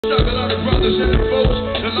Shock a lot of brothers and the folks.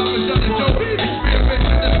 The love is on the dope. Experiment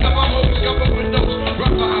with this, got my hopes, got my windows.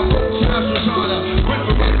 Rock my road, times was harder. Went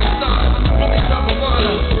from rock to style. Only time of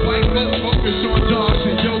water. White folks focus on dogs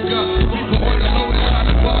and yoga. People on the low and trying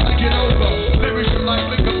to ball to get over. Lyrics are like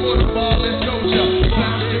liquor for the ball and soldier.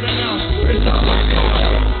 Clowns giving out. It's all like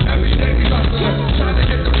culture. Every day we hustling. Trying to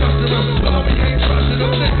get the customer. But we ain't trusting them.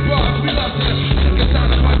 Thick bars, we lusting it. Sick and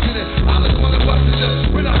tired of punching it. I just wanna bust it up.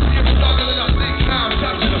 When I see him struggling, I think now I'm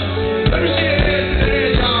touching him. Let me see your hands in the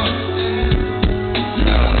air, y'all. You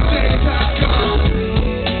know the day time comes.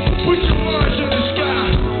 Put your minds in the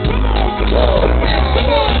sky. Come on, come on. We all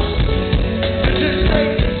walk. And just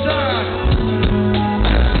take your time.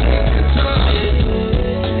 Just take your time.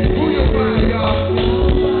 Who you mind, y'all?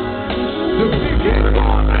 The big hit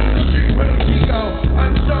on the street with a ego.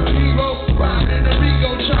 Unsung hero. Riding the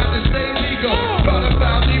Rigo. Trying to stay legal. Thought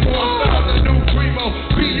about Nemo. Found the new primo.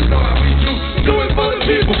 You know how we do. Do it for the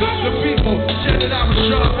people. The people. Said that I was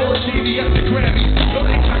sharp on TV at the Grammy. No,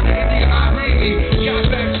 they turned to India, I read me. Got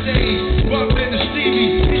backstage, bumped into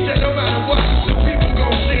Stevie. He said no matter what, the people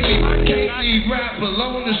gon' see me. I can't leave rap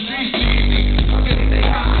alone, the streets need me. I'm getting they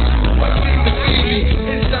high, what seem to feed me.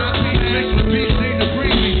 Inside peace, makes the beat seem to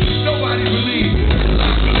breathe me. Nobody believes, I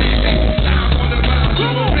believe me. Now I'm on the mound,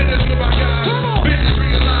 doing business with my guys. Business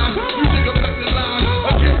realized, music affect the lives.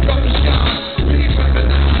 A gift from the sky, being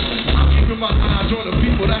recognized. I'm keeping my eyes on the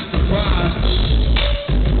people, that's the prize.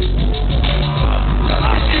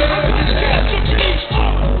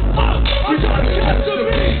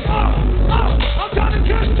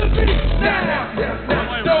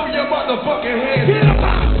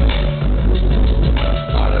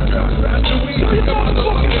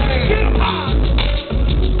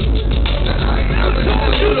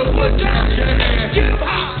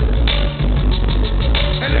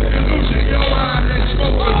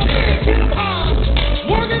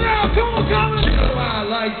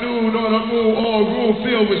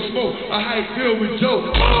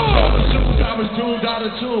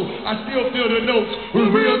 I still feel the notes with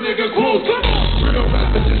real nigga quotes. Real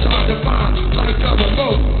rappers is hard to find, like a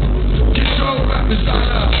remote. Get your rappers out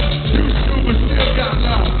of. You stupid still got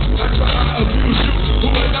love. That's why I abuse you, who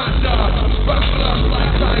are not done. Rock love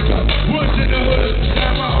like Tiger, woods in the hood.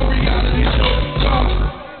 Now my own reality show.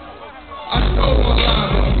 I stole my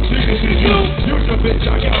lava, niggas in you. You's a bitch,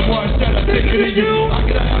 I got more instead of thinking in you. I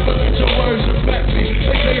gotta have to let your words affect me.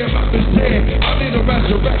 They say if I'm dead, I need to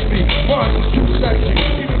resurrect me. Mars is too sexy.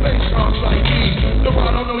 Make songs like these, no,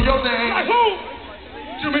 I don't know your name. Like who?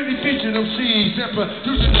 Too many features them C's, Zipper,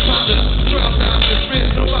 using the popular, 12 times the spin,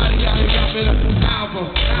 nobody out here got me the album.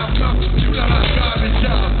 Outcome, you know how garbage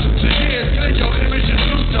job. The years, clear your image and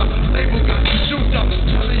loose up. Label got you shoot up,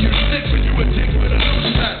 telling you to stick when you a dick with a loose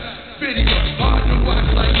set. Video, hard to watch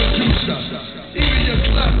like a juicer. Even your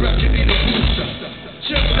club record need a booster.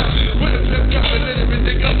 Chipped up, with a flip cup and let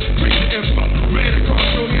everything up. Bring the info, ran across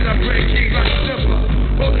your head, I break king like a zipper.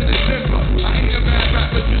 Holding the zipper, I ain't a bad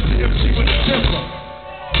rapper, just the MC with a zipper.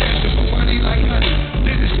 Dancing for money like honey,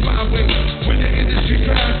 did this my way. When the industry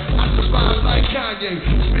crashed, I survived like Kanye.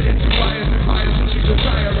 Spitting through wires and fires so she's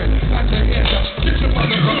retiring. Got your hands up, get your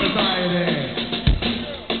motherfuckers iron in.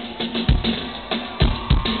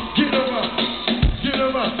 Get 'em up, get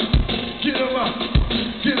 'em up, get 'em up,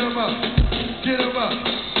 get 'em up, get 'em up,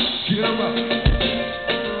 get 'em up.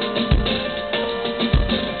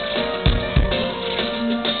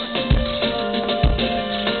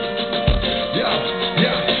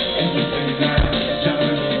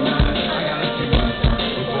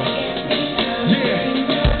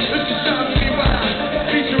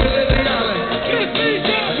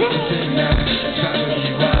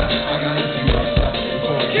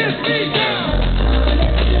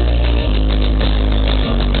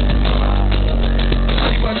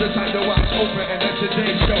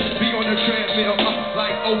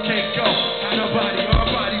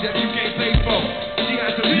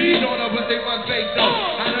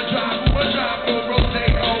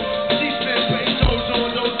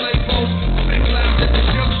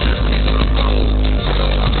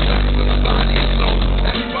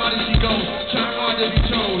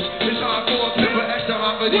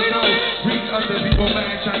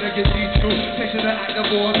 Trying to get these schools, taking the act of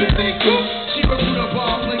all that they do. She went through the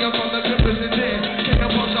bar.